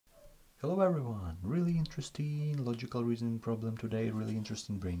Hello everyone! Really interesting logical reasoning problem today, really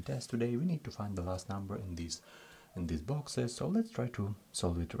interesting brain test today. We need to find the last number in these boxes, so let's try to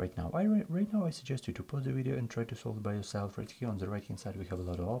solve it right now. Right now I suggest you to pause the video and try to solve it by yourself. Right here on the right hand side we have a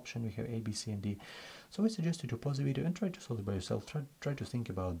lot of options, we have A, B, C and D. So I suggest you to pause the video and try to solve it by yourself. Try to think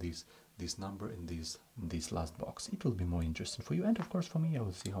about this number in this last box. It will be more interesting for you, and of course for me. I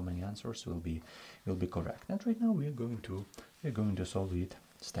will see how many answers will be correct. And right now we are going to solve it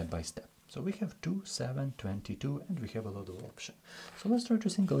step by step. So we have 2, 7, 22, and we have a lot of options. So let's try to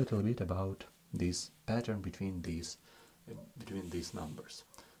think a little bit about this pattern between these numbers.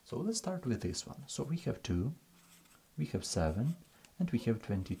 So let's start with this one. So we have 2, we have 7, and we have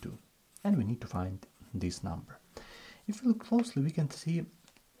 22, and we need to find this number. If you look closely, we can see a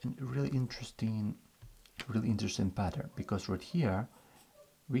really interesting pattern, because right here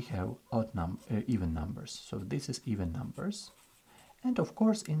we have even numbers. So this is even numbers. And of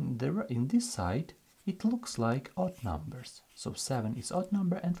course in this side it looks like odd numbers. So 7 is odd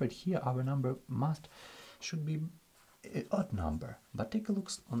number, and right here our number should be an odd number. But take a look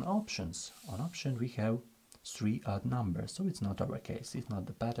on options. On option we have 3 odd numbers, so it's not our case. It's not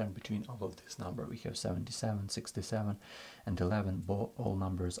the pattern between all of this number. We have 77, 67 and 11. All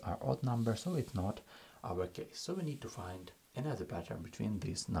numbers are odd numbers, so it's not our case. So we need to find another pattern between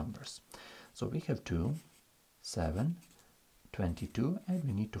these numbers. So we have 2, 7, 22, and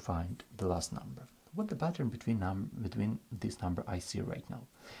we need to find the last number. What the pattern between this number I see right now?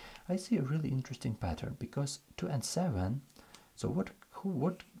 I see a really interesting pattern, because 2 and 7, so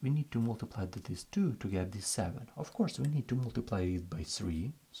what we need to multiply this 2 to get this 7? Of course we need to multiply it by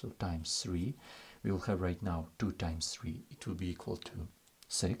 3, so times 3. We will have right now 2 times 3, it will be equal to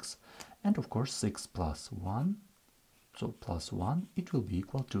 6, and of course 6 plus 1, so plus 1, it will be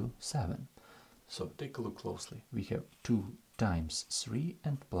equal to 7. So take a look closely. We have 2 times 3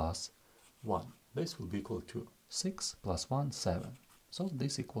 and plus 1. This will be equal to 6 plus 1, 7. So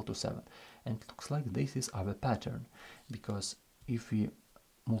this equal to 7. And it looks like this is our pattern, because if we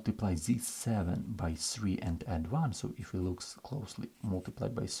multiply this 7 by 3 and add 1, so if we look closely, multiply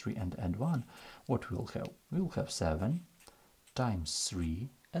by 3 and add 1, what we will have? We will have 7 times 3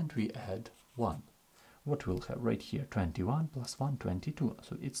 and we add 1. What we'll have right here? 21 plus 1, 22.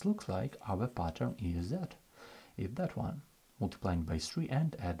 So it looks like our pattern is that one, multiplying by 3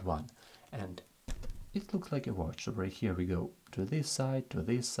 and add 1. And it looks like a watch. So right here we go to this side,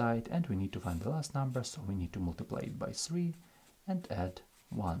 and we need to find the last number, so we need to multiply it by 3 and add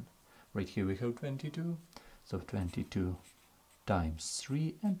 1. Right here we have 22, so 22 times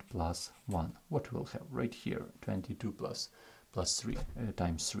 3 and plus 1. What we'll have right here? 22 plus 3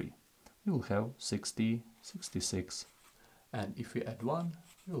 times 3. We will have 60, 66, and if we add 1,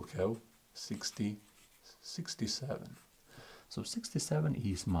 we will have 60, 67. So 67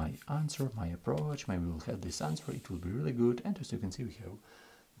 is my answer, my approach. Maybe we'll have this answer, it will be really good. And as you can see, we have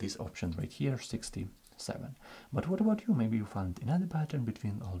this option right here, 67. But what about you? Maybe you found another pattern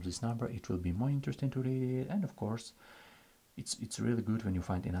between all this number. It will be more interesting to read it. And of course, it's really good when you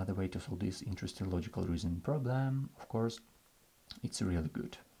find another way to solve this interesting logical reasoning problem. Of course, it's really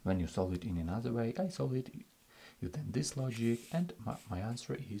good when you solve it in another way. I solve it using this logic, and my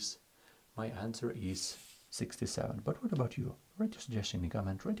answer is 67. But what about you? Write your suggestion in the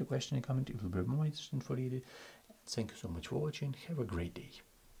comment, write your question in the comment. It will be more interesting for you. Thank you so much for watching. Have a great day.